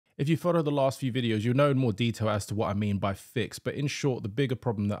If you follow the last few videos, you'll know in more detail as to what I mean by fix. But in short, the bigger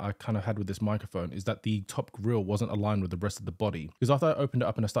problem that I kind of had with this microphone is that the top grille wasn't aligned with the rest of the body. Because after I opened it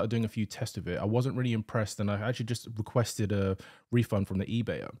up and I started doing a few tests of it, I wasn't really impressed, and I actually just requested a refund from the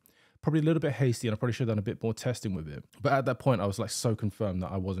eBayer. Probably a little bit hasty, and I probably should have done a bit more testing with it. But at that point, I was like so confirmed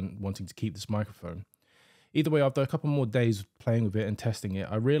that I wasn't wanting to keep this microphone. Either way, after a couple more days playing with it and testing it,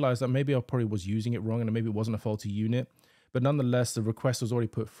 I realized that maybe I probably was using it wrong and maybe it wasn't a faulty unit. But nonetheless, the request was already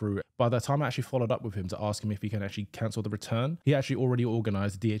put through. By the time I actually followed up with him to ask him if he can actually cancel the return, he actually already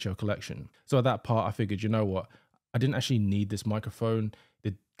organized the DHL collection. So at that part, I figured, you know what? I didn't actually need this microphone.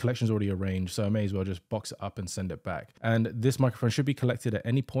 The collection's already arranged, so I may as well just box it up and send it back. And this microphone should be collected at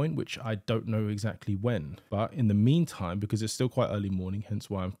any point, which I don't know exactly when. But in the meantime, because it's still quite early morning, hence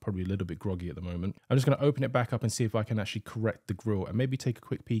why I'm probably a little bit groggy at the moment, I'm just going to open it back up and see if I can actually correct the grille and maybe take a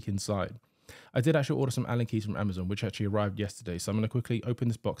quick peek inside. I did actually order some Allen keys from Amazon, which actually arrived yesterday. So I'm going to quickly open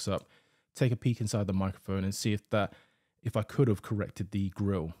this box up, take a peek inside the microphone and see if I could have corrected the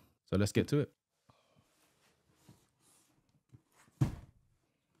grille. So let's get to it.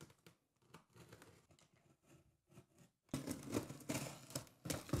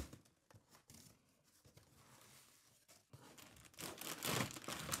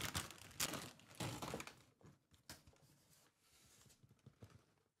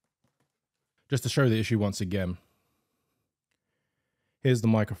 Just to show the issue once again, here's the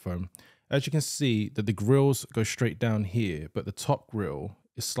microphone. As you can see that the grills go straight down here, but the top grill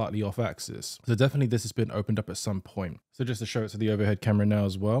is slightly off axis. So definitely this has been opened up at some point. So just to show it to the overhead camera now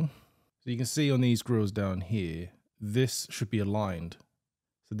as well. So you can see on these grills down here, this should be aligned.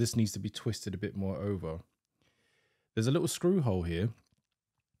 So this needs to be twisted a bit more over. There's a little screw hole here.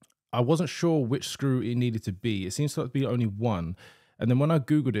 I wasn't sure which screw it needed to be. It seems to be only one. And then when I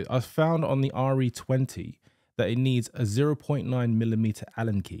Googled it, I found on the RE20 that it needs a 0.9mm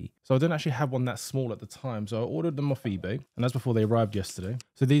Allen key. So I didn't actually have one that small at the time. So I ordered them off eBay, and that's before they arrived yesterday.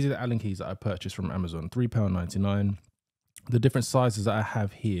 So these are the Allen keys that I purchased from Amazon, £3.99. The different sizes that I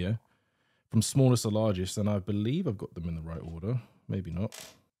have here, from smallest to largest, and I believe I've got them in the right order. Maybe not.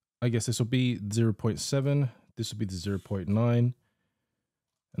 I guess this will be 0.7, this will be the 0.9,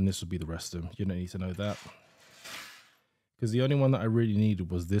 and this will be the rest of them. You don't need to know that. Because the only one that I really needed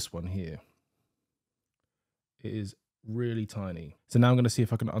was this one here. It is really tiny. So now I'm going to see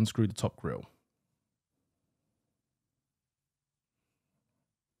if I can unscrew the top grille.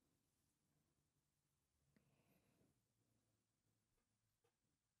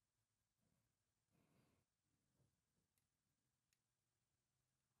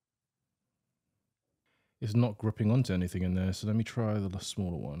 It's not gripping onto anything in there, so let me try the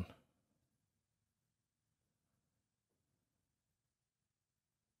smaller one.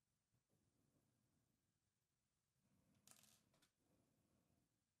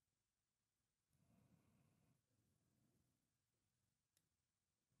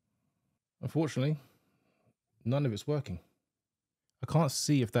 Unfortunately, none of it's working. I can't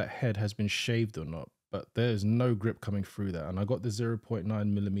see if that head has been shaved or not, but there's no grip coming through that. And I got the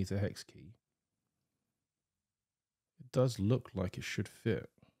 0.9mm hex key. It does look like it should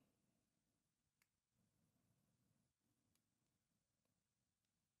fit.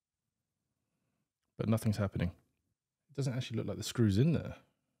 But nothing's happening. It doesn't actually look like the screw's in there.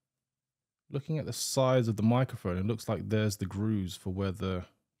 Looking at the size of the microphone, it looks like there's the grooves for where the...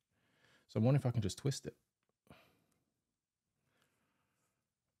 So I'm wondering if I can just twist it.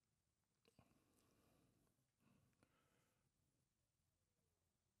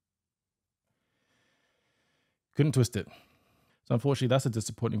 Couldn't twist it. So unfortunately, that's a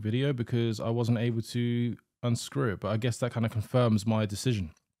disappointing video because I wasn't able to unscrew it. But I guess that kind of confirms my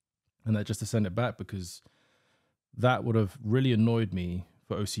decision. And that just to send it back, because that would have really annoyed me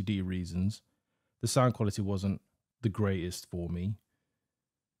for OCD reasons. The sound quality wasn't the greatest for me.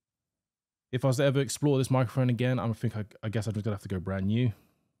 If I was to ever explore this microphone again, I guess I'm just gonna have to go brand new.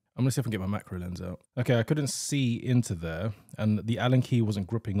 I'm gonna see if I can get my macro lens out. Okay, I couldn't see into there, and the Allen key wasn't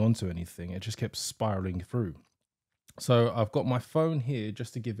gripping onto anything. It just kept spiraling through. So I've got my phone here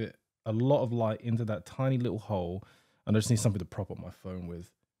just to give it a lot of light into that tiny little hole, and I just need something to prop up my phone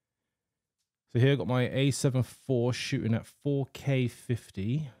with. So here I've got my A7 IV shooting at 4K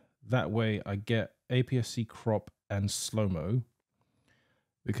 50. That way I get APS-C crop and slow-mo,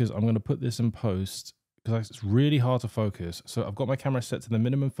 because I'm going to put this in post because it's really hard to focus. So I've got my camera set to the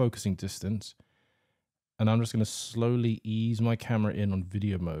minimum focusing distance, and I'm just going to slowly ease my camera in on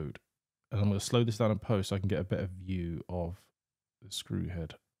video mode. And I'm going to slow this down in post so I can get a better view of the screw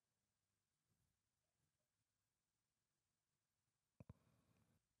head.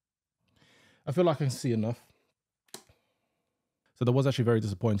 I feel like I can see enough. So that was actually very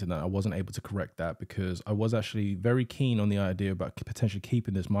disappointing that I wasn't able to correct that, because I was actually very keen on the idea about potentially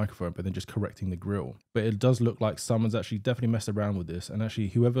keeping this microphone, but then just correcting the grill. But it does look like someone's actually definitely messed around with this. And actually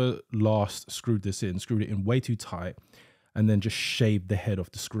whoever last screwed it in way too tight and then just shaved the head off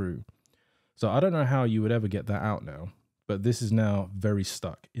the screw. So I don't know how you would ever get that out now, but this is now very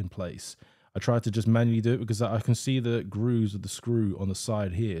stuck in place. I tried to just manually do it because I can see the grooves of the screw on the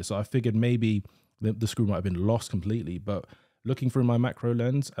side here. So I figured maybe the screw might have been lost completely, but looking through my macro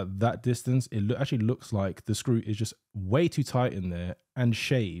lens at that distance, it actually looks like the screw is just way too tight in there and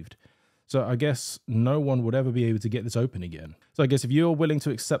shaved. So I guess no one would ever be able to get this open again. So I guess if you're willing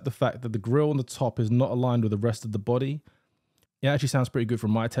to accept the fact that the grill on the top is not aligned with the rest of the body, it actually sounds pretty good from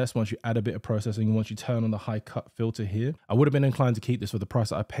my test. Once you add a bit of processing, once you turn on the high cut filter here, I would have been inclined to keep this for the price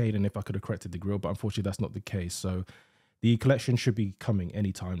that I paid and if I could have corrected the grill, but unfortunately that's not the case. So the collection should be coming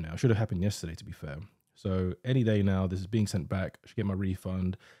anytime now. It should have happened yesterday, to be fair. So any day now, this is being sent back. I should get my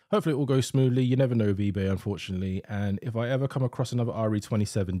refund. Hopefully it will go smoothly. You never know with eBay, unfortunately. And if I ever come across another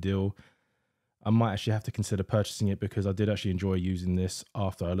RE27 deal, I might actually have to consider purchasing it, because I did actually enjoy using this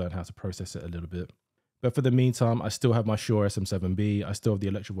after I learned how to process it a little bit. But for the meantime, I still have my Shure SM7B. I still have the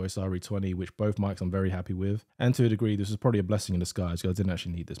Electro-Voice RE20, which both mics I'm very happy with. And to a degree, this is probably a blessing in disguise, because I didn't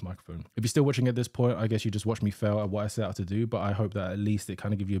actually need this microphone. If you're still watching at this point, I guess you just watched me fail at what I set out to do, but I hope that at least it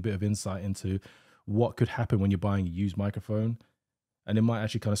kind of gives you a bit of insight into what could happen when you're buying a used microphone. And it might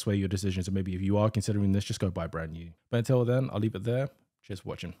actually kind of sway your decision. So maybe if you are considering this, just go buy brand new. But until then, I'll leave it there. Cheers for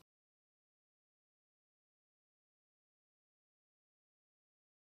watching.